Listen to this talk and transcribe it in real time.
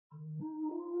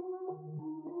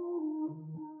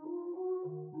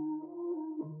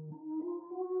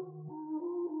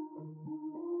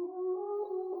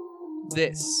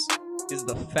This is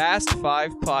the Fast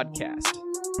Five Podcast,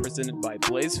 presented by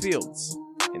Blaze Fields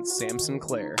and Sam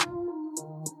Sinclair.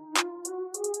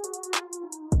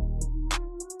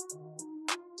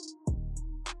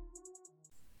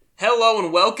 Hello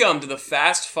and welcome to the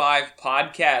Fast Five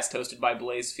Podcast, hosted by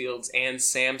Blaze Fields and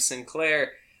Sam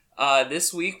Sinclair.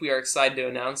 This week we are excited to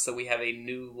announce that we have a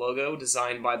new logo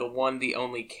designed by the one, the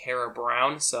only Kara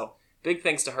Brown. So big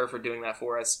thanks to her for doing that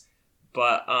for us.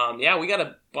 But we got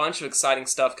a bunch of exciting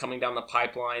stuff coming down the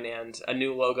pipeline, and a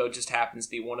new logo just happens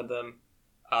to be one of them.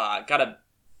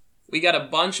 We got a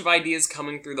bunch of ideas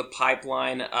coming through the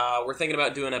pipeline. We're thinking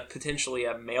about doing potentially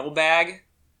a mailbag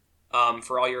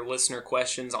for all your listener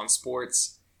questions on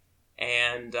sports.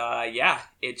 And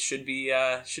it should be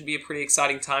a pretty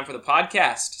exciting time for the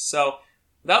podcast. So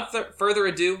without further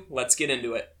ado, let's get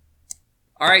into it.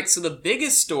 All right, so the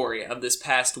biggest story of this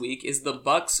past week is the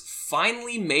Bucks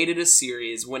finally made it a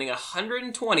series, winning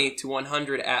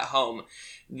 120-100 at home.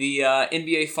 The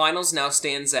NBA Finals now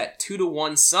stands at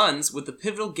 2-1 Suns, with the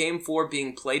pivotal Game 4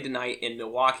 being played tonight in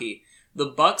Milwaukee. The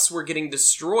Bucks were getting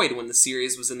destroyed when the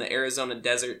series was in the Arizona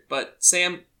desert, but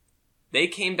Sam, they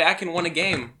came back and won a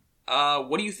game.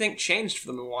 What do you think changed for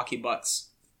the Milwaukee Bucks?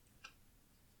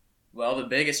 Well, the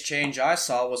biggest change I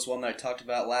saw was one that I talked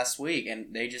about last week,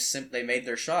 and they just simply made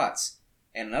their shots.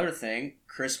 And another thing,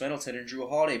 Chris Middleton and Jrue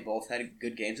Holiday both had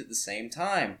good games at the same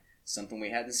time, something we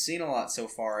hadn't seen a lot so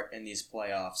far in these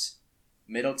playoffs.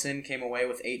 Middleton came away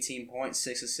with 18 points,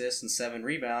 6 assists, and 7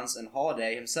 rebounds, and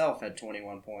Holiday himself had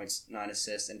 21 points, 9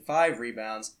 assists, and 5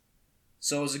 rebounds.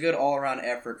 So it was a good all-around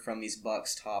effort from these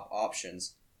Bucks' top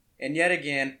options. And yet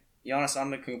again, Giannis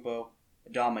Antetokounmpo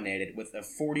dominated with a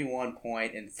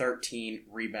 41-point and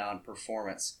 13-rebound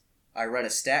performance. I read a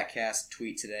StatCast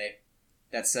tweet today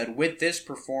that said, with this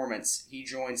performance, he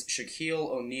joins Shaquille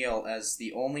O'Neal as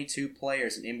the only two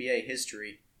players in NBA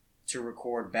history to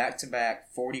record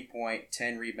back-to-back 40-point,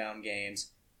 10-rebound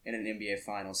games in an NBA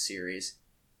Finals series.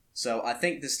 So I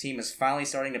think this team is finally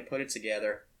starting to put it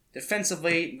together.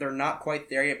 Defensively, they're not quite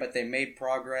there yet, but they made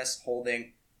progress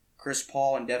holding Chris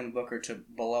Paul and Devin Booker to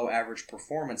below-average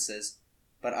performances.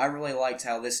 But I really liked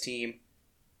how this team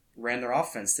ran their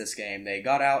offense this game. They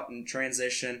got out in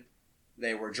transition.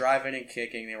 They were driving and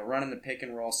kicking. They were running the pick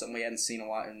and roll, something we hadn't seen a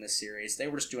lot in this series. They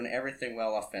were just doing everything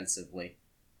well offensively.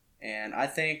 And I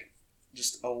think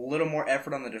just a little more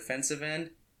effort on the defensive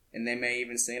end, and they may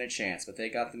even stand a chance. But they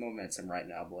got the momentum right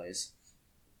now, Blaze.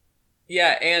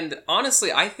 Yeah, and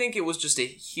honestly, I think it was just a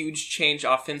huge change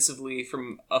offensively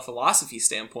from a philosophy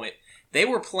standpoint. They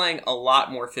were playing a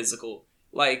lot more physical.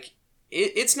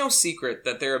 It's no secret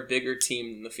that they're a bigger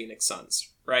team than the Phoenix Suns,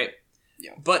 right?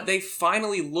 Yeah. But they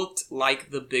finally looked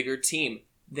like the bigger team.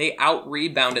 They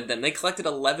out-rebounded them. They collected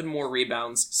 11 more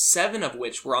rebounds, 7 of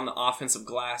which were on the offensive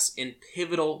glass in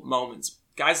pivotal moments.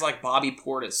 Guys like Bobby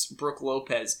Portis, Brook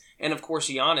Lopez, and of course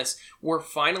Giannis were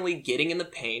finally getting in the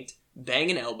paint,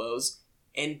 banging elbows,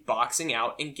 and boxing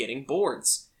out and getting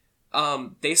boards.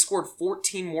 They scored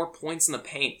 14 more points in the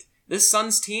paint. This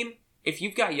Suns team, if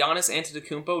you've got Giannis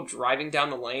Antetokounmpo driving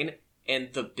down the lane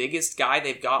and the biggest guy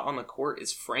they've got on the court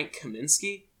is Frank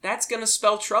Kaminsky, that's going to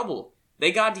spell trouble.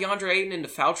 They got DeAndre Ayton into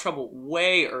foul trouble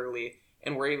way early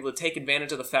and were able to take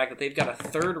advantage of the fact that they've got a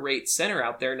third-rate center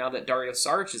out there now that Dario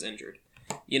Saric is injured.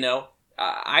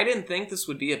 I didn't think this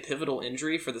would be a pivotal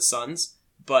injury for the Suns,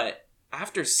 but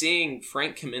after seeing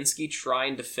Frank Kaminsky try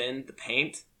and defend the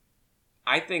paint,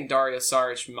 I think Dario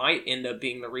Saric might end up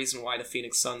being the reason why the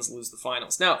Phoenix Suns lose the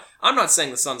finals. Now, I'm not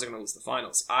saying the Suns are going to lose the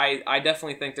finals. I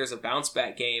definitely think there's a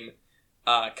bounce-back game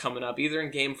coming up, either in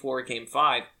Game 4 or Game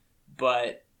 5.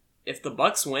 But if the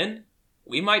Bucks win,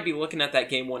 we might be looking at that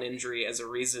Game 1 injury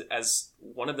as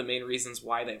one of the main reasons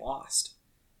why they lost.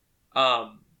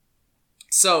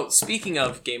 So, speaking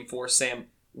of Game 4, Sam,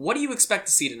 what do you expect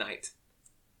to see tonight?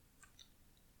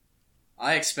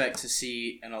 I expect to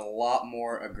see a lot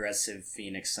more aggressive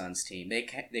Phoenix Suns team. They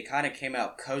kind of came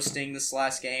out coasting this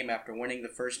last game after winning the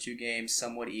first 2 games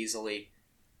somewhat easily.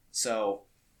 So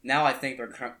now I think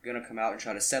they're going to come out and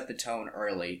try to set the tone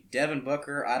early. Devin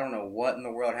Booker, I don't know what in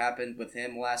the world happened with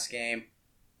him last game,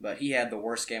 but he had the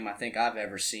worst game I think I've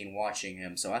ever seen watching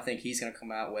him. So I think he's going to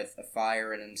come out with a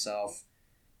fire in himself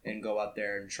and go out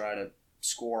there and try to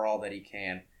score all that he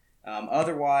can.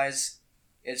 Otherwise,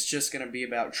 it's just going to be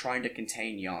about trying to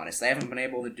contain Giannis. They haven't been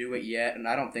able to do it yet, and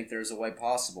I don't think there's a way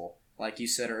possible. Like you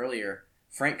said earlier,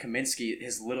 Frank Kaminsky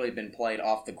has literally been played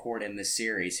off the court in this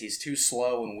series. He's too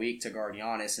slow and weak to guard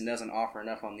Giannis and doesn't offer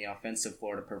enough on the offensive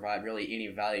floor to provide really any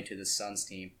value to the Suns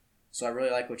team. So I really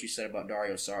like what you said about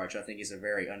Dario Saric. I think he's a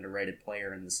very underrated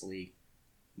player in this league.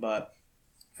 But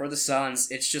For the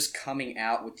Suns, it's just coming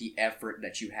out with the effort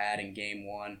that you had in Game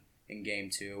 1 and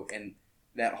Game 2 and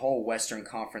that whole Western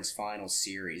Conference Finals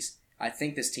series. I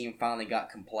think this team finally got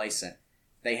complacent.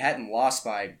 They hadn't lost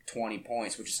by 20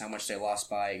 points, which is how much they lost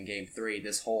by in Game 3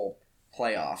 this whole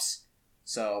playoffs.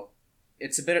 So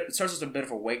it starts as a bit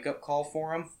of a wake-up call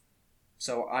for them.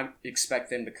 So I expect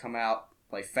them to come out,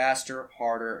 play faster,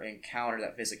 harder, and counter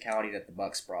that physicality that the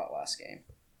Bucks brought last game.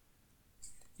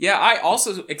 Yeah, I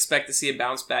also expect to see a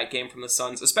bounce-back game from the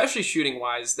Suns, especially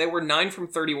shooting-wise. They were 9 from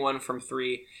 31 from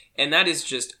 3, and that is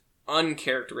just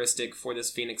uncharacteristic for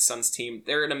this Phoenix Suns team.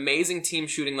 They're an amazing team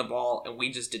shooting the ball, and we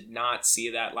just did not see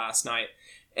that last night.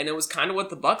 And it was kind of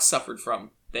what the Bucks suffered from.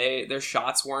 Their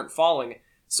shots weren't falling.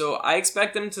 So I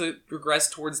expect them to regress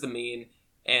towards the mean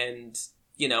and,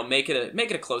 make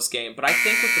it a close game. But I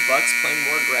think with the Bucks playing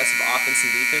more aggressive offense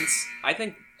and defense,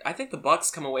 I think the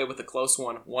Bucks come away with a close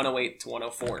one,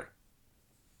 108-104.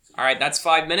 All right, that's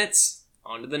 5 minutes.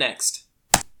 On to the next.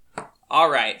 All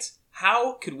right,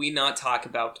 how could we not talk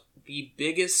about the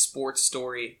biggest sports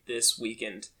story this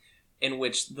weekend, in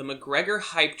which the McGregor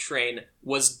hype train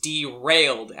was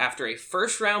derailed after a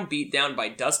first-round beatdown by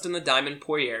Dustin the Diamond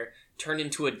Poirier turned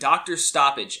into a doctor's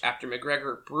stoppage after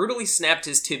McGregor brutally snapped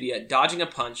his tibia, dodging a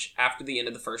punch after the end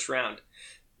of the first round.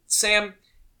 Sam,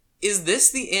 is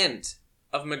this the end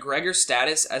of McGregor's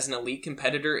status as an elite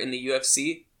competitor in the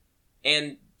UFC?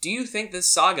 And do you think this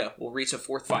saga will reach a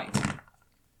fourth fight?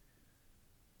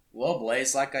 Well,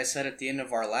 Blaze, like I said at the end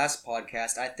of our last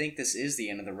podcast, I think this is the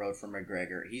end of the road for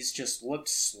McGregor. He's just looked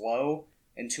slow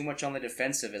and too much on the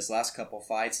defensive his last couple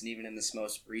fights and even in this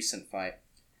most recent fight.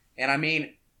 And I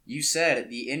mean, you said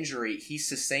the injury, he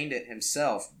sustained it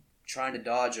himself trying to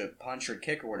dodge a punch or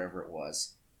kick or whatever it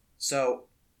was. So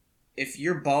if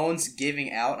your bones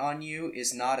giving out on you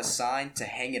is not a sign to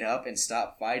hang it up and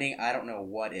stop fighting, I don't know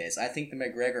what is. I think the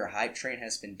McGregor hype train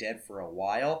has been dead for a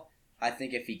while. I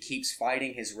think if he keeps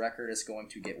fighting, his record is going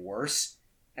to get worse.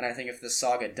 And I think if the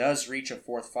saga does reach a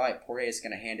fourth fight, Poirier is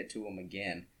going to hand it to him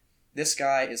again. This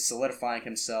guy is solidifying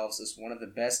himself as one of the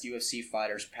best UFC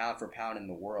fighters pound for pound in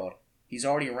the world. He's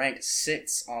already ranked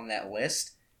 6th on that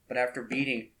list, but after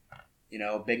beating,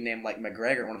 a big name like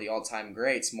McGregor, one of the all-time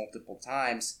greats, multiple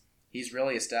times, he's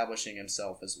really establishing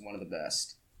himself as one of the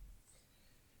best.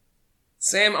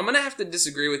 Sam, I'm going to have to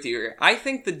disagree with you here. I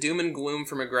think the doom and gloom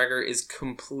for McGregor is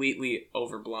completely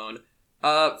overblown.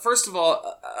 First of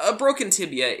all, a broken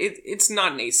tibia, it's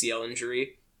not an ACL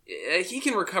injury. He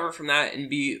can recover from that and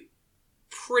be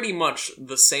pretty much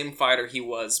the same fighter he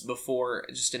was before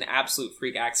just an absolute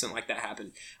freak accident like that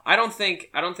happened. I don't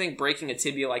think breaking a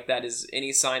tibia like that is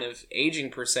any sign of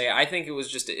aging per se. I think it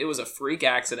was a freak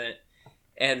accident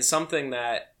and something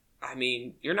that,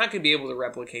 you're not going to be able to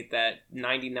replicate that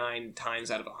 99 times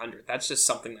out of 100. That's just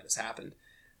something that has happened.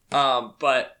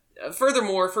 But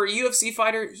furthermore, for a UFC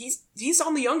fighter, he's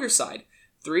on the younger side.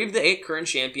 3 of the 8 current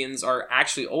champions are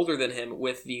actually older than him,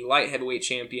 with the light heavyweight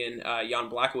champion, Jan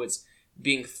Blachowicz,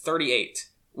 being 38.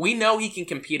 We know he can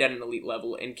compete at an elite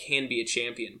level and can be a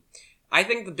champion. I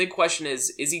think the big question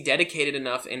is he dedicated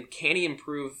enough and can he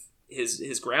improve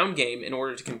his ground game in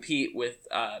order to compete with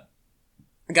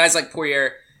guys like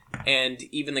Poirier and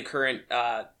even the current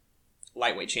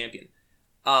lightweight champion.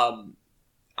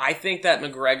 I think that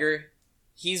McGregor,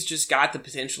 he's just got the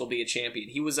potential to be a champion.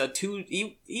 He was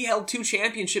he held 2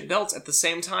 championship belts at the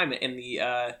same time in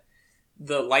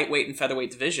the lightweight and featherweight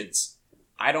divisions.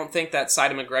 I don't think that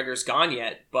side of McGregor's gone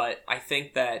yet, but I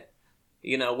think that,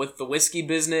 with the whiskey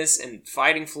business and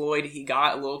fighting Floyd, he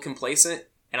got a little complacent,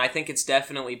 and I think it's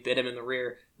definitely bit him in the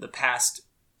rear the past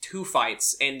 2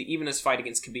 fights, and even his fight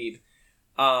against Khabib.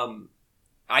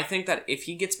 I think that if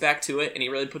he gets back to it and he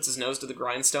really puts his nose to the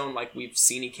grindstone like we've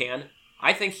seen he can,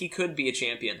 I think he could be a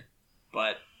champion,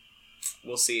 but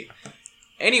we'll see.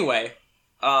 Anyway,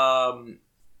 all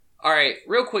right,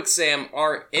 real quick, Sam,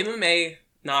 our NBA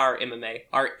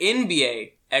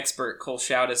expert, Cole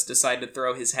Shoutus, decided to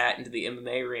throw his hat into the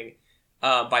MMA ring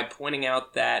by pointing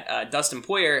out that Dustin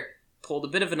Poirier pulled a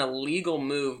bit of an illegal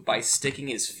move by sticking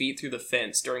his feet through the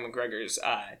fence during McGregor's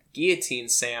guillotine,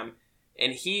 Sam.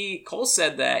 And Cole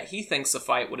said that he thinks the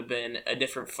fight would have been a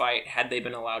different fight had they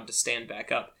been allowed to stand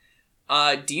back up.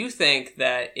 Do you think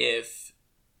that if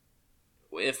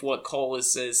what Cole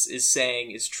is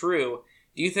saying is true,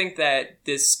 do you think that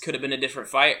this could have been a different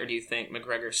fight, or do you think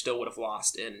McGregor still would have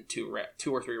lost in 2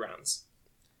 or 3 rounds?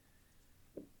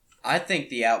 I think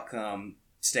the outcome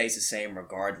stays the same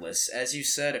regardless. As you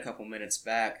said a couple minutes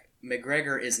back,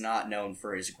 McGregor is not known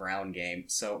for his ground game.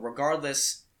 So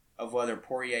regardless of whether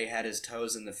Poirier had his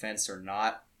toes in the fence or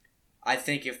not, I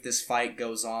think if this fight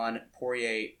goes on,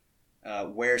 Poirier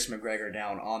wears McGregor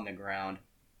down on the ground.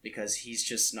 because he's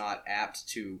just not apt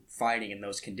to fighting in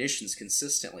those conditions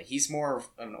consistently. He's more of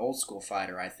an old school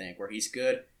fighter, I think, where he's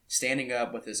good standing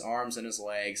up with his arms and his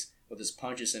legs, with his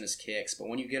punches and his kicks, but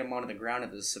when you get him onto the ground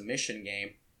in the submission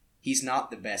game, he's not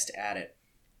the best at it.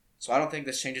 So I don't think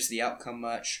this changes the outcome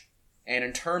much. And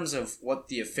in terms of what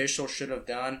the official should have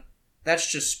done,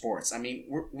 that's just sports. I mean,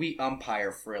 we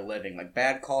umpire for a living. Like,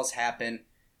 bad calls happen.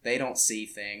 They don't see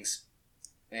things.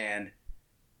 And,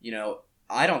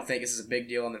 I don't think this is a big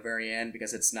deal in the very end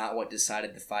because it's not what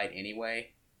decided the fight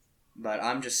anyway. But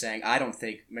I'm just saying, I don't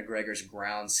think McGregor's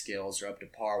ground skills are up to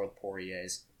par with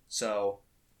Poirier's. So,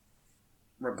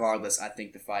 regardless, I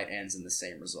think the fight ends in the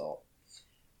same result.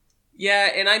 Yeah,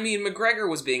 and I mean, McGregor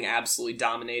was being absolutely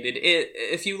dominated.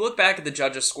 If you look back at the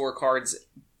judges' scorecards,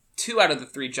 2 out of the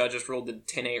 3 judges ruled the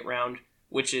 10-8 round,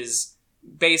 which is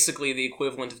basically the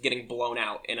equivalent of getting blown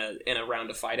out in a round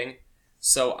of fighting.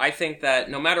 So I think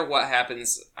that no matter what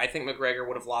happens, I think McGregor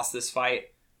would have lost this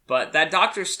fight. But that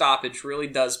doctor's stoppage really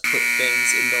does put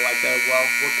things into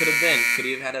what could have been? Could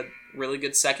he have had a really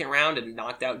good second round and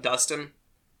knocked out Dustin?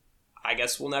 I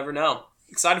guess we'll never know.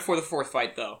 Excited for the 4th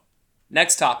fight, though.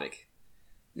 Next topic.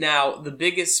 Now, the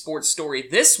biggest sports story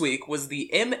this week was the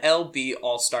MLB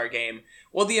All-Star Game.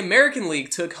 While the American League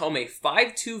took home a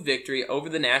 5-2 victory over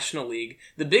the National League,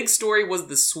 the big story was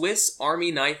the Swiss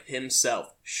Army knife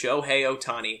himself, Shohei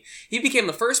Ohtani. He became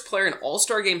the first player in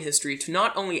All-Star Game history to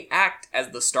not only act as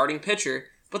the starting pitcher,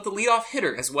 but the leadoff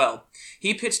hitter as well.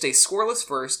 He pitched a scoreless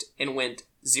first and went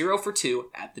 0 for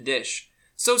 2 at the dish.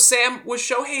 So Sam, was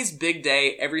Shohei's big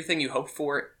day everything you hoped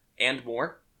for and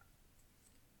more?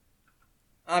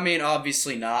 I mean,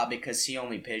 obviously not, because he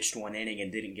only pitched 1 inning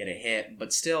and didn't get a hit,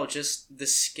 but still, just the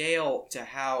scale to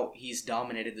how he's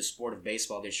dominated the sport of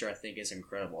baseball this year, I think, is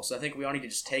incredible. So I think we all need to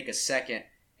just take a second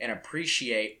and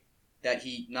appreciate that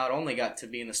he not only got to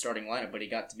be in the starting lineup, but he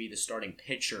got to be the starting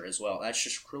pitcher as well. That's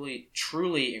just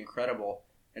truly incredible,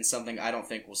 and something I don't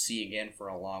think we'll see again for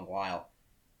a long while.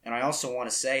 And I also want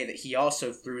to say that he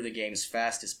also threw the game's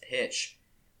fastest pitch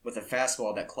with a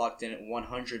fastball that clocked in at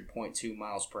 100.2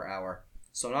 miles per hour.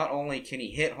 So not only can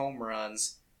he hit home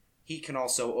runs, he can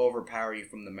also overpower you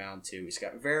from the mound too. He's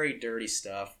got very dirty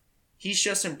stuff. He's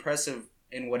just impressive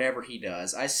in whatever he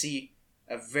does. I see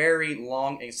a very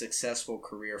long and successful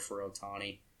career for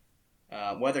Ohtani.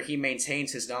 Whether he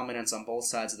maintains his dominance on both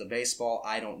sides of the baseball,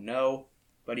 I don't know.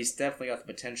 But he's definitely got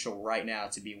the potential right now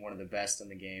to be one of the best in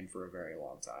the game for a very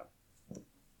long time.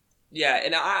 Yeah,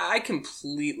 and I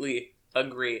completely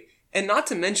agree. And not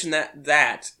to mention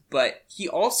but he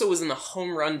also was in the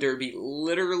home run derby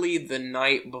literally the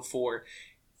night before.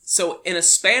 So in a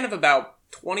span of about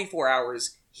 24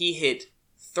 hours, he hit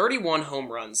 31 home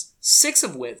runs, 6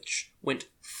 of which went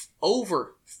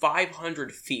over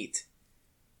 500 feet.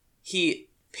 He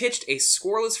pitched a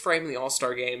scoreless frame in the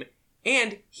All-Star Game,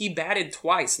 and he batted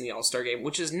twice in the All-Star Game,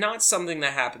 which is not something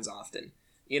that happens often.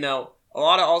 A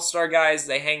lot of All-Star guys,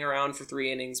 they hang around for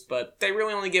 3 innings, but they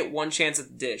really only get 1 chance at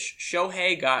the dish.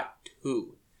 Shohei got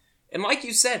 2. And like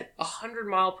you said,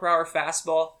 100-mile-per-hour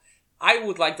fastball. I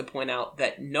would like to point out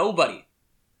that nobody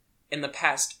in the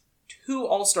past 2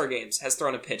 All-Star games has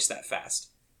thrown a pitch that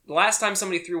fast. The last time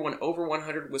somebody threw one over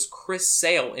 100 was Chris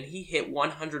Sale, and he hit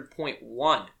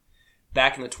 100.1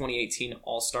 back in the 2018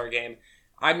 All-Star Game.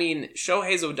 I mean,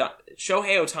 Shohei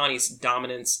Ohtani's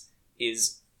dominance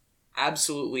is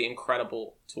absolutely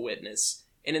incredible to witness.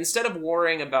 And instead of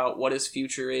worrying about what his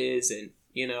future is and,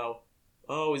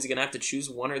 is he going to have to choose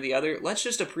one or the other, let's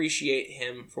just appreciate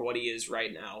him for what he is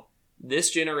right now. This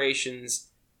generation's,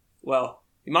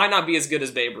 he might not be as good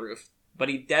as Babe Ruth, but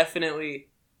he definitely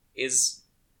is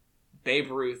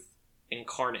Babe Ruth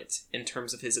incarnate in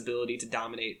terms of his ability to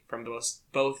dominate from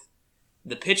both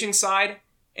the pitching side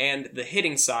and the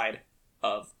hitting side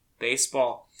of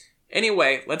baseball.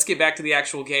 Anyway, let's get back to the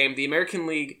actual game. The American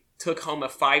League took home a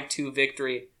 5-2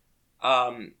 victory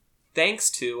thanks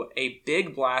to a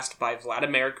big blast by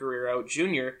Vladimir Guerrero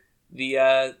Jr.,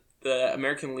 the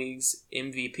American League's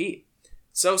MVP.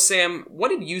 So, Sam, what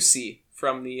did you see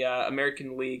from the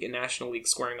American League and National League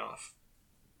squaring off?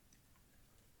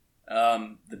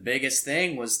 The biggest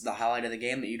thing was the highlight of the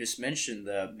game that you just mentioned,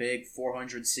 the big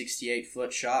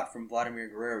 468-foot shot from Vladimir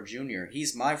Guerrero Jr.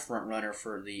 He's my front runner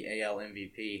for the AL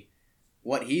MVP.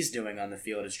 What he's doing on the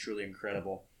field is truly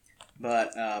incredible.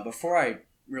 But before I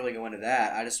really go into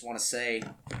that, I just want to say,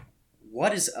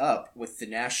 what is up with the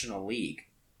National League?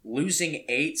 Losing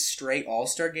 8 straight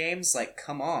All-Star games? Like,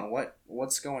 come on,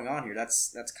 what's going on here?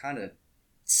 That's kind of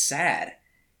sad.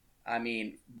 I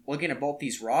mean, looking at both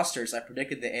these rosters, I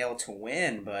predicted the AL to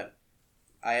win, but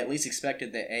I at least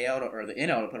expected the NL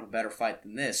to put up a better fight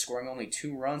than this, scoring only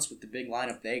 2 runs with the big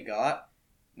lineup they got.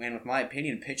 and with my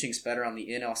opinion, pitching's better on the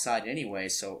NL side anyway,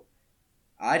 so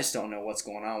I just don't know what's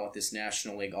going on with this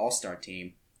National League All-Star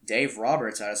team. Dave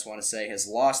Roberts, I just want to say, has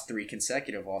lost 3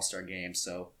 consecutive All-Star games,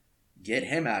 so get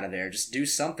him out of there. Just do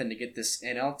something to get this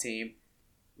NL team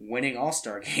winning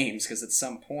All-Star games, because at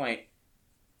some point,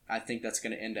 I think that's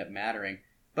going to end up mattering.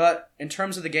 But in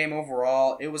terms of the game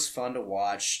overall, it was fun to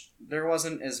watch. There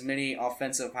wasn't as many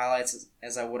offensive highlights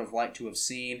as I would have liked to have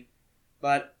seen,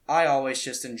 but I always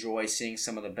just enjoy seeing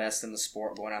some of the best in the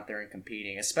sport going out there and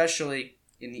competing, especially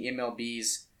in the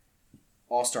MLB's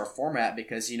All-Star format,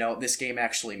 because, this game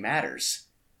actually matters.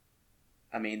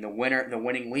 I mean, the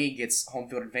winning league gets home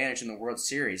field advantage in the World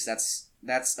Series.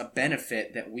 That's a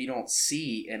benefit that we don't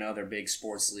see in other big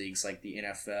sports leagues like the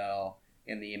NFL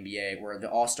and the NBA, where the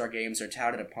All-Star games are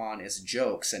touted upon as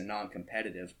jokes and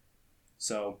non-competitive.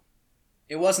 So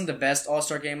it wasn't the best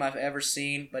All-Star game I've ever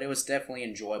seen, but it was definitely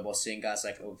enjoyable seeing guys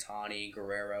like Ohtani,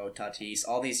 Guerrero, Tatis,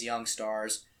 all these young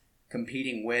stars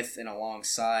competing with and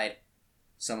alongside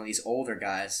some of these older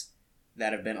guys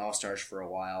that have been All-Stars for a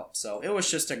while. So it was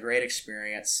just a great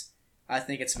experience. I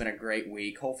think it's been a great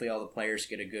week. Hopefully all the players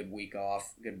get a good week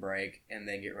off, good break, and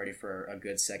then get ready for a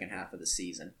good second half of the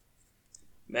season.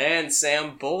 Man,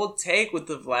 Sam, bold take with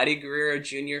the Vladdy Guerrero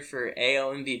Jr. for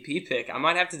AL MVP pick. I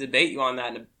might have to debate you on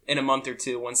that in a month or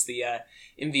two once the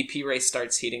MVP race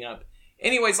starts heating up.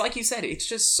 Anyways, like you said, it's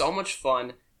just so much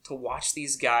fun to watch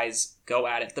these guys go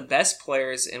at it. The best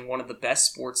players in one of the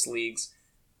best sports leagues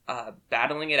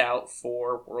battling it out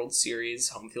for World Series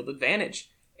home field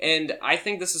advantage. And I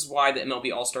think this is why the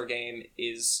MLB All-Star Game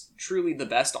is truly the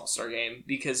best All-Star Game,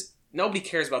 because nobody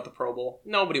cares about the Pro Bowl.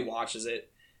 Nobody watches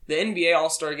it. The NBA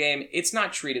All-Star Game, it's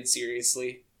not treated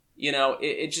seriously.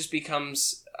 It just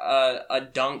becomes a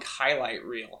dunk highlight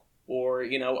reel. Or,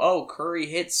 Curry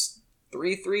hits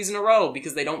 3 threes in a row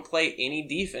because they don't play any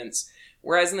defense.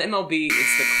 Whereas in the MLB,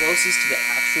 it's the closest to the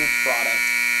actual product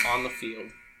on the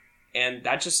field. And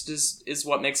that just is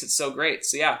what makes it so great.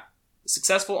 So yeah, a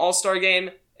successful All-Star Game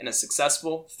and a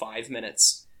successful 5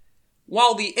 minutes.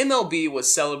 While the MLB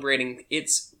was celebrating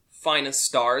its finest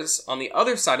stars, on the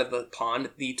other side of the pond,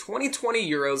 the 2020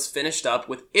 Euros finished up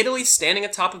with Italy standing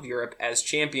atop of Europe as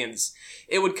champions.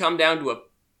 It would come down to a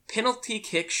penalty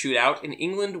kick shootout, and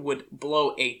England would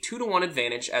blow a 2-1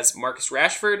 advantage as Marcus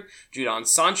Rashford, Jadon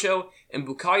Sancho, and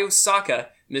Bukayo Saka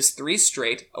missed 3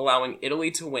 straight, allowing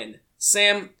Italy to win.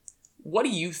 Sam, what do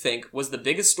you think was the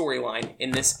biggest storyline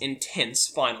in this intense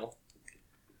final?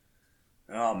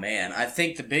 Oh man, I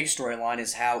think the big storyline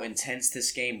is how intense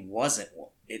this game wasn't.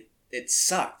 It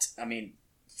sucked. I mean,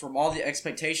 from all the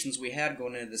expectations we had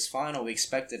going into this final, we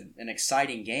expected an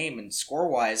exciting game, and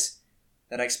score-wise,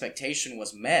 that expectation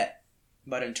was met.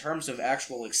 But in terms of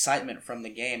actual excitement from the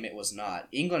game, it was not.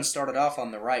 England started off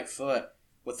on the right foot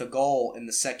with a goal in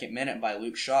the 2nd minute by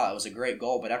Luke Shaw. It was a great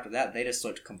goal, but after that, they just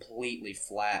looked completely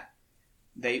flat.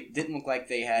 They didn't look like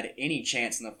they had any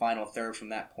chance in the final third from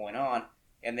that point on,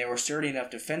 and they were sturdy enough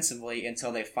defensively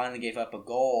until they finally gave up a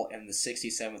goal in the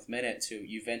 67th minute to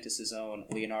Juventus' own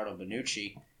Leonardo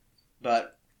Bonucci.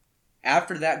 But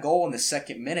after that goal in the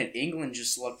 2nd minute, England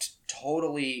just looked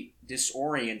totally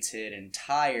disoriented and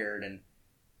tired and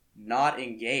not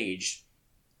engaged.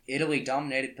 Italy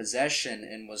dominated possession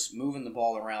and was moving the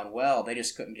ball around well. They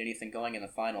just couldn't get anything going in the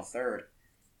final third.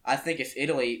 I think if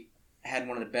Italy had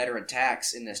one of the better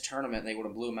attacks in this tournament, they would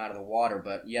have blew them out of the water.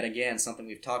 But yet again, something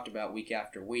we've talked about week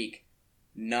after week,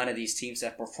 none of these teams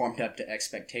have performed up to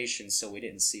expectations, so we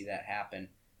didn't see that happen.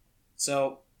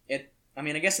 So,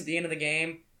 I guess at the end of the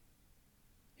game,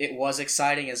 it was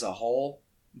exciting as a whole,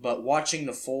 but watching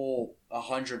the full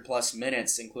 100-plus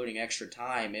minutes, including extra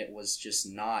time, it was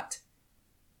just not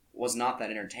that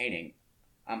entertaining.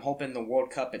 I'm hoping the World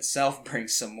Cup itself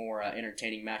brings some more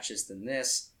entertaining matches than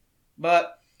this,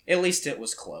 but at least it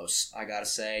was close, I gotta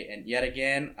say. And yet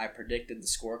again, I predicted the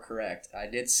score correct. I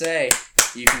did say,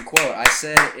 you can quote, I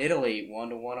said Italy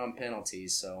 1-1 on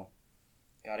penalties, so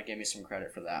gotta give me some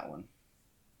credit for that one.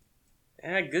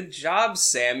 Yeah, good job,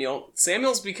 Samuel.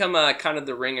 Samuel's become kind of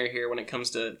the ringer here when it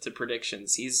comes to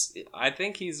predictions. I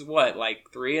think he's what, like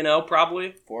 3-0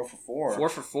 probably? 4 for 4. 4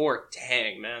 for 4.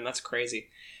 Dang, man, that's crazy.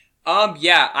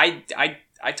 Yeah,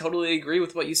 I totally agree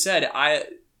with what you said.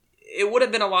 It would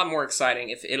have been a lot more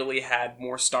exciting if Italy had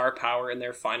more star power in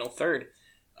their final third.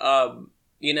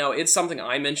 It's something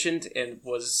I mentioned and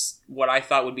was what I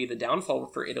thought would be the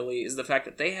downfall for Italy is the fact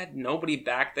that they had nobody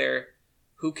back there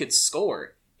who could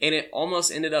score. And it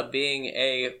almost ended up being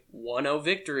a 1-0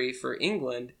 victory for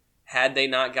England had they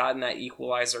not gotten that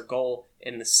equalizer goal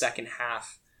in the second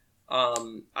half.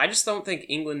 I just don't think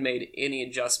England made any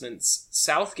adjustments.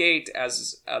 Southgate,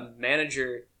 as a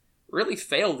manager, really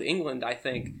failed England, I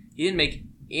think. He didn't make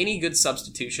any good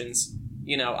substitutions.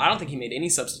 I don't think he made any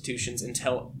substitutions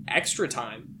until extra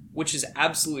time, which is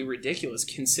absolutely ridiculous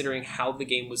considering how the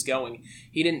game was going.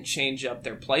 He didn't change up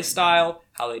their play style,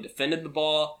 how they defended the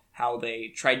ball, how they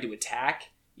tried to attack.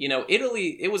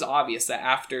 Italy, it was obvious that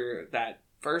after that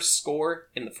first score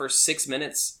in the first 6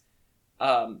 minutes,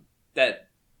 that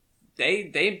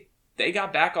they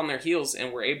got back on their heels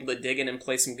and were able to dig in and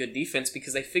play some good defense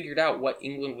because they figured out what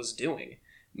England was doing.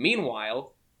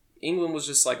 Meanwhile, England was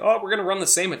just like, oh, we're going to run the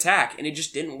same attack, and it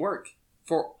just didn't work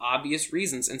for obvious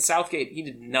reasons. And Southgate, he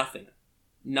did nothing.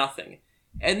 Nothing.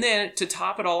 And then, to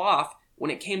top it all off,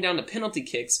 when it came down to penalty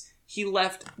kicks, he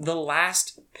left the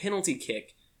last penalty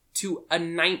kick to a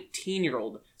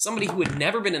 19-year-old, somebody who had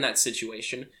never been in that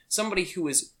situation, somebody who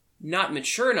was not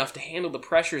mature enough to handle the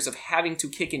pressures of having to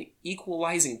kick an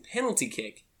equalizing penalty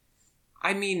kick.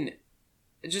 I mean,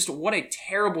 just what a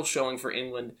terrible showing for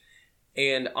England.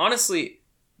 And honestly,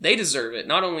 they deserve it,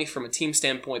 not only from a team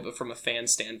standpoint, but from a fan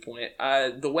standpoint.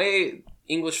 The way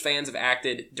English fans have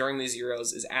acted during these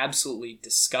Euros is absolutely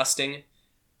disgusting.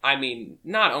 I mean,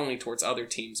 not only towards other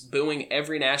teams, booing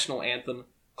every national anthem,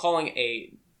 calling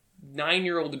a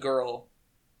 9-year-old girl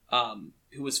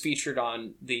who was featured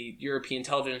on the European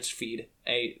television feed,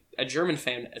 a German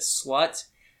fan, a slut.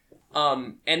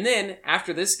 And then,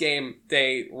 after this game,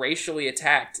 they racially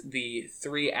attacked the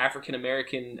 3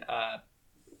 African-American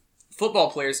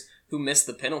football players who missed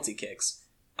the penalty kicks.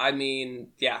 I mean,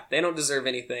 yeah, they don't deserve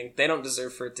anything. They don't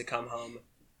deserve for it to come home.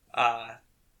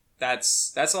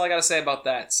 That's all I gotta say about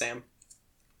that, Sam.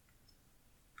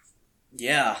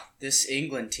 Yeah, this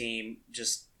England team,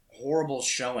 just horrible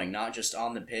showing, not just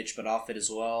on the pitch, but off it as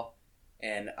well.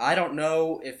 And I don't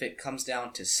know if it comes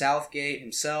down to Southgate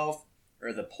himself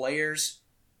or the players,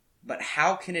 but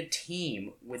how can a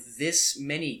team with this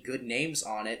many good names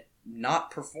on it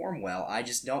not perform well? I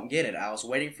just don't get it. I was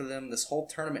waiting for them this whole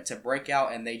tournament to break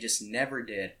out, and they just never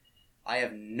did. I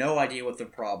have no idea what the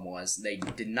problem was. They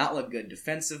did not look good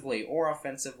defensively or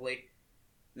offensively.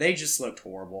 They just looked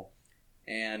horrible.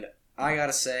 And I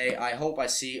gotta say, I hope I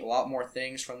see a lot more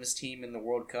things from this team in the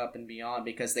World Cup and beyond,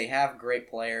 because they have great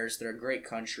players. They're a great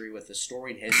country with a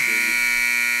storied history.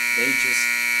 They just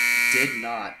did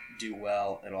not do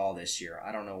well at all this year.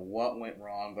 I don't know what went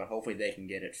wrong, but hopefully they can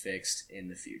get it fixed in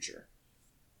the future.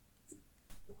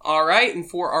 All right, and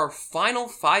for our final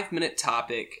 5-minute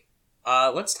topic,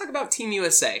 let's talk about Team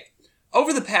USA.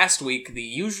 Over the past week, the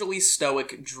usually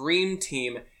stoic Dream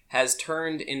Team has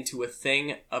turned into a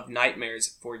thing of nightmares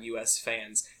for U.S.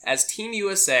 fans, as Team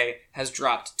USA has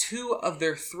dropped 2 of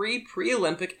their 3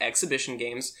 pre-Olympic exhibition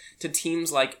games to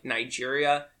teams like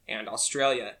Nigeria and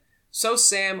Australia. So,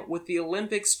 Sam, with the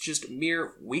Olympics just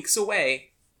mere weeks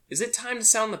away, is it time to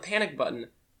sound the panic button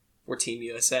for Team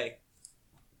USA?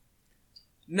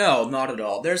 No, not at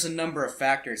all. There's a number of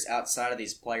factors outside of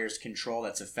these players' control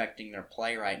that's affecting their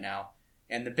play right now,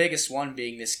 and the biggest one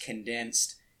being this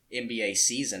condensed NBA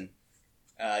season.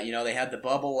 They had the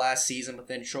bubble last season, but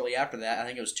then shortly after that, I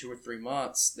think it was 2 or 3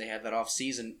 months, they had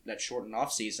that shortened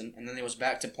off season, and then they was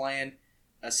back to playing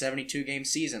a 72-game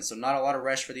season. So not a lot of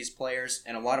rest for these players,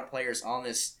 and a lot of players on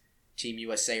this Team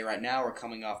USA right now are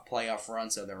coming off playoff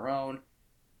runs of their own.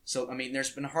 So, I mean, there's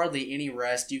been hardly any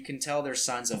rest. You can tell there's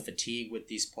signs of fatigue with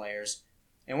these players.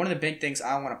 And one of the big things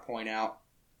I want to point out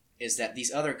is that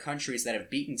these other countries that have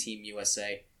beaten Team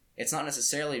USA, it's not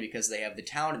necessarily because they have the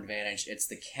talent advantage, it's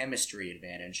the chemistry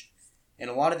advantage. In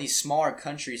a lot of these smaller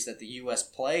countries that the U.S.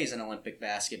 plays in Olympic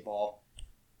basketball,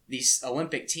 these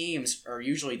Olympic teams are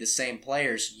usually the same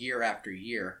players year after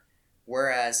year.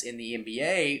 Whereas in the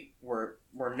NBA,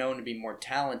 we're known to be more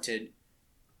talented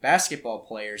basketball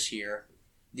players here.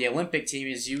 The Olympic team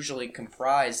is usually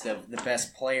comprised of the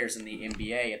best players in the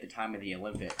NBA at the time of the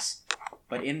Olympics.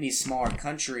 But in these smaller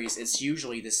countries, it's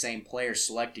usually the same players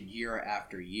selected year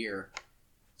after year.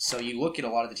 So you look at a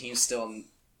lot of the teams that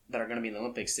are going to be in the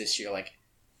Olympics this year, like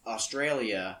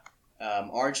Australia,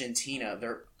 Argentina,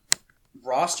 their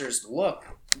rosters look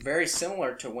very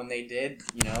similar to when they did,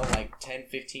 like 10,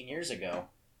 15 years ago.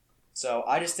 So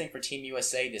I just think for Team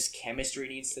USA, this chemistry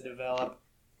needs to develop,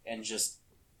 and just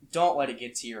don't let it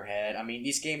get to your head. I mean,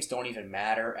 these games don't even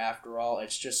matter after all.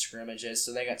 It's just scrimmages,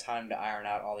 so they got time to iron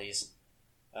out all these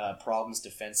problems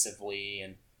defensively.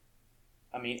 And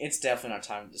I mean, it's definitely not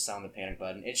time to sound the panic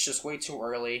button. It's just way too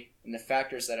early, and the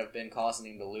factors that have been causing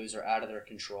them to lose are out of their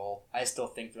control. I still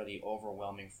think they're the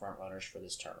overwhelming frontrunners for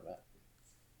this tournament.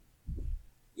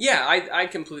 Yeah, I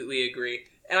completely agree.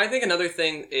 And I think another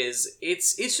thing is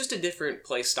it's just a different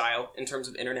play style in terms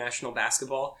of international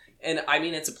basketball. And I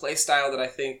mean, it's a play style that I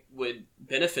think would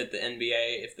benefit the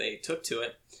NBA if they took to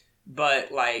it.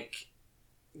 But, like,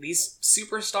 these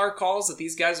superstar calls that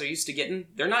these guys are used to getting,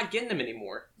 they're not getting them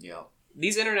anymore. Yeah.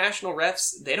 These international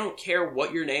refs, they don't care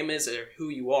what your name is or who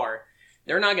you are.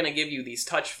 They're not going to give you these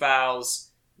touch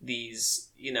fouls, these,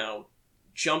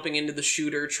 jumping into the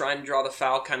shooter, trying to draw the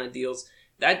foul kind of deals.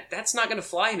 That's not going to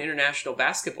fly in international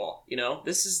basketball.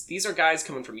 These are guys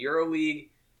coming from EuroLeague,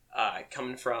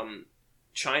 coming from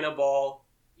China ball.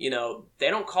 They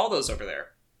don't call those over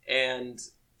there. And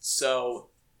so,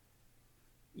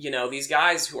 these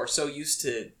guys who are so used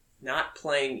to not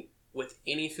playing with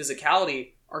any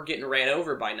physicality are getting ran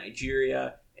over by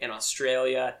Nigeria and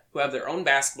Australia, who have their own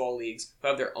basketball leagues, who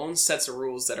have their own sets of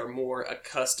rules that are more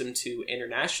accustomed to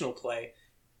international play.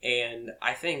 And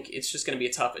I think it's just going to be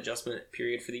a tough adjustment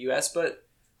period for the U.S. But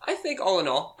I think all in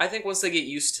all, once they get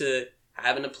used to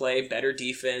having to play better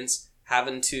defense,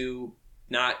 having to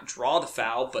not draw the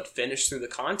foul but finish through the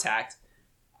contact,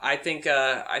 I think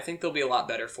they'll be a lot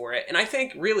better for it. And I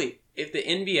think, really, if the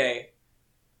NBA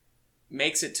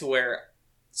makes it to where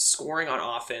scoring on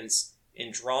offense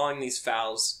and drawing these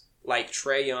fouls like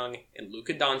Trae Young and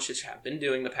Luka Doncic have been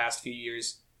doing the past few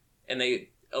years, and they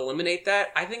eliminate that,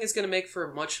 I think it's going to make for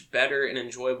a much better and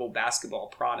enjoyable basketball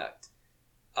product.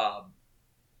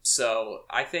 So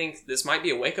I think this might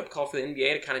be a wake-up call for the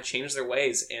NBA to kind of change their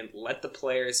ways and let the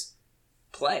players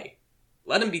play.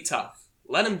 Let them be tough.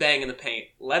 Let them bang in the paint.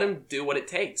 Let them do what it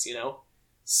takes,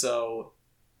 So,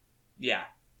 yeah.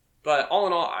 But all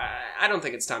in all, I don't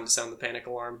think it's time to sound the panic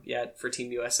alarm yet for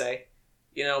Team USA.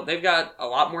 They've got a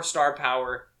lot more star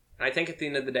power, and I think at the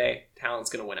end of the day, talent's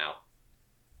going to win out.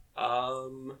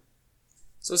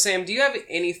 So Sam, do you have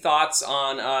any thoughts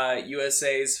on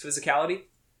USA's physicality?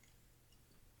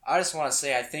 I just want to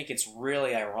say I think it's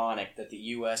really ironic that the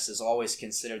U.S. is always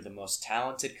considered the most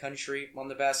talented country on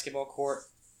the basketball court,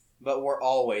 but we're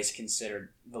always considered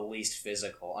the least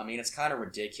physical. I mean, it's kind of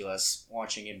ridiculous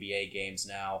watching NBA games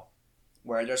now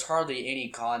where there's hardly any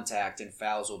contact and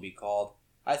fouls will be called.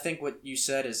 I think what you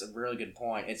said is a really good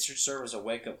point. It should serve as a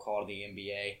wake-up call to the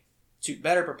NBA to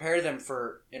better prepare them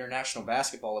for international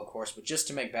basketball, of course, but just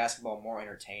to make basketball more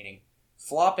entertaining.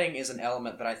 Flopping is an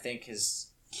element that I think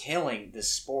is killing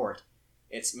this sport.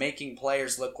 It's making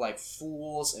players look like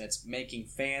fools, and it's making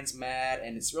fans mad,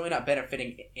 and it's really not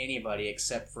benefiting anybody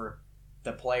except for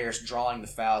the players drawing the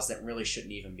fouls that really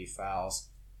shouldn't even be fouls.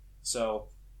 So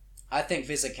I think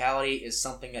physicality is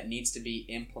something that needs to be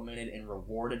implemented and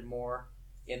rewarded more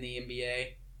in the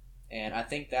NBA, and I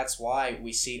think that's why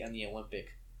we see it in the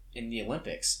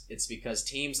Olympics. It's because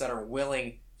teams that are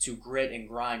willing to grit and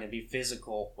grind and be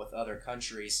physical with other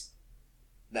countries,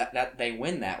 that they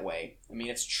win that way. I mean,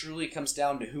 it truly comes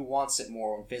down to who wants it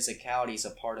more when physicality is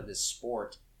a part of this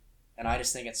sport. And I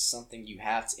just think it's something you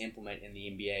have to implement in the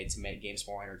NBA to make games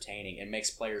more entertaining. It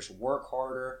makes players work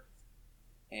harder,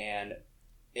 and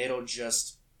it'll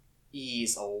just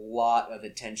ease a lot of the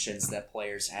tensions that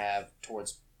players have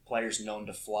towards players known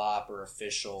to flop or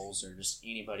officials or just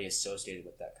anybody associated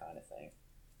with that kind of thing.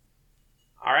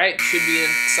 All right, should be an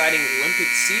exciting Olympic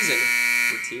season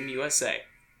for Team USA.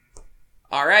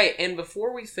 All right, and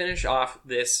before we finish off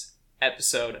this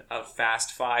episode of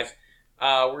Fast Five,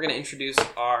 we're going to introduce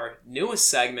our newest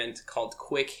segment called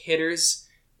Quick Hitters,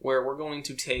 where we're going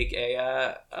to take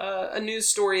a news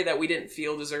story that we didn't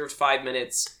feel deserved 5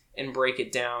 minutes and break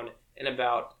it down in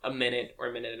about a minute or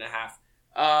a minute and a half.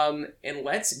 And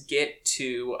let's get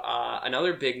to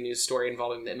another big news story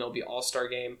involving the MLB All-Star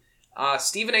Game.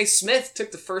 Stephen A. Smith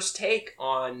took the first take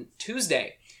on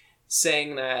Tuesday,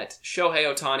 saying that Shohei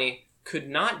Ohtani could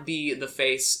not be the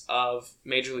face of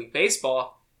Major League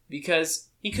Baseball because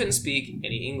he couldn't speak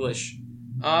any English.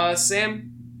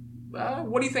 Sam,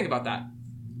 what do you think about that?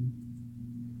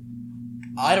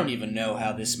 I don't even know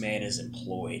how this man is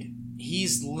employed.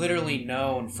 He's literally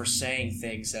known for saying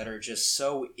things that are just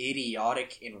so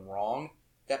idiotic and wrong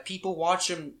that people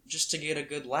watch him just to get a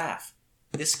good laugh.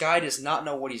 This guy does not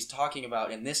know what he's talking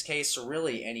about in this case, or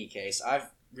really any case.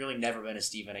 I've really never been a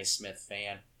Stephen A. Smith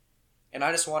fan. And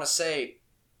I just want to say,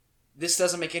 this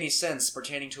doesn't make any sense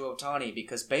pertaining to Ohtani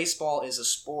because baseball is a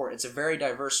sport. It's a very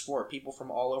diverse sport. People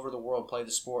from all over the world play the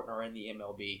sport and are in the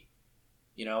MLB.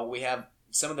 We have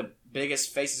some of the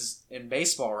biggest faces in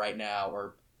baseball right now,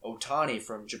 or Ohtani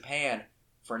from Japan,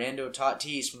 Fernando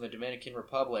Tatis from the Dominican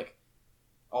Republic.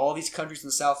 All these countries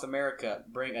in South America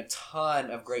bring a ton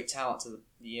of great talent to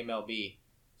the MLB.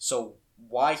 So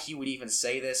why he would even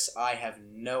say this, I have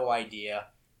no idea.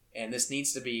 And this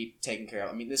needs to be taken care of.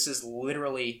 I mean, this is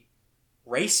literally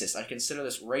racist. I consider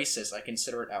this racist. I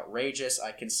consider it outrageous.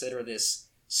 I consider this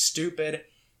stupid.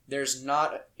 There's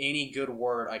not any good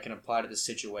word I can apply to this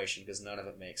situation because none of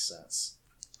it makes sense.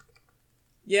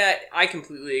 Yeah, I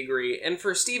completely agree. And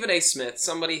for Stephen A. Smith,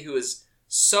 somebody who is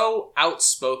so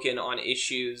outspoken on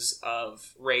issues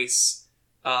of race,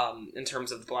 in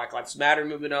terms of the Black Lives Matter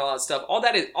movement and all that stuff, all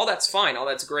that's fine, all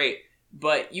that's great.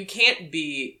 But you can't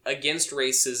be against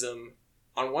racism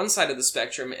on one side of the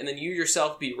spectrum and then you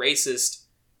yourself be racist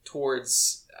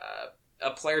towards a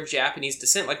player of Japanese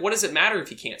descent. Like, what does it matter if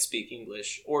you can't speak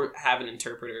English or have an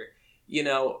interpreter? You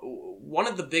know, one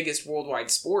of the biggest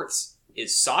worldwide sports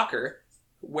is soccer,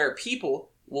 where people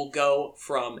will go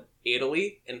from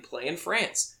Italy and play in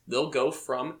France. They'll go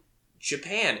from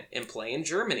Japan and play in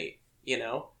Germany. You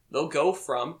know, they'll go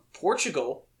from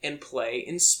Portugal and play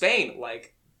in Spain,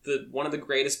 like one of the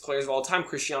greatest players of all time,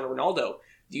 Cristiano Ronaldo.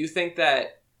 Do you think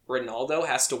that Ronaldo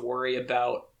has to worry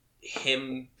about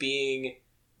him being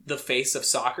the face of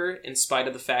soccer in spite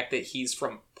of the fact that he's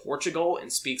from Portugal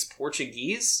and speaks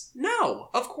Portuguese? No,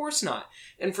 of course not.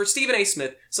 And for Stephen A.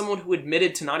 Smith, someone who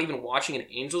admitted to not even watching an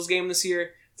Angels game this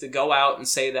year, to go out and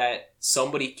say that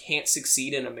somebody can't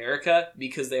succeed in America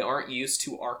because they aren't used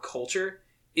to our culture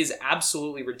is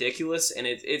absolutely ridiculous, and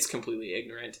it's completely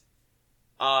ignorant.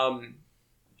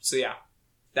 So yeah,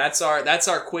 that's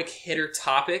our quick hitter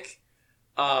topic.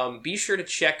 Be sure to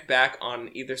check back on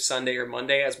either Sunday or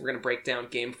Monday as we're going to break down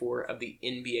Game 4 of the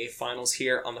NBA Finals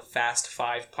here on the Fast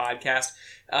 5 podcast.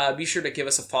 Be sure to give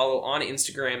us a follow on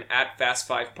Instagram at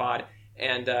Fast5Pod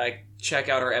and check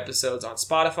out our episodes on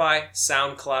Spotify,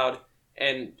 SoundCloud,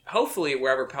 and hopefully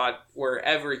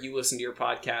wherever you listen to your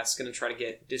podcast. Going to try to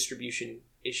get distribution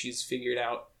issues figured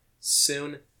out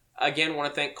soon. Again,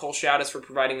 want to thank Cole Shoutis for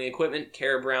providing the equipment,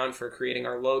 Kara Brown for creating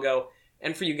our logo,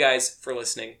 and for you guys for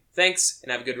listening. Thanks,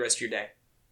 and have a good rest of your day.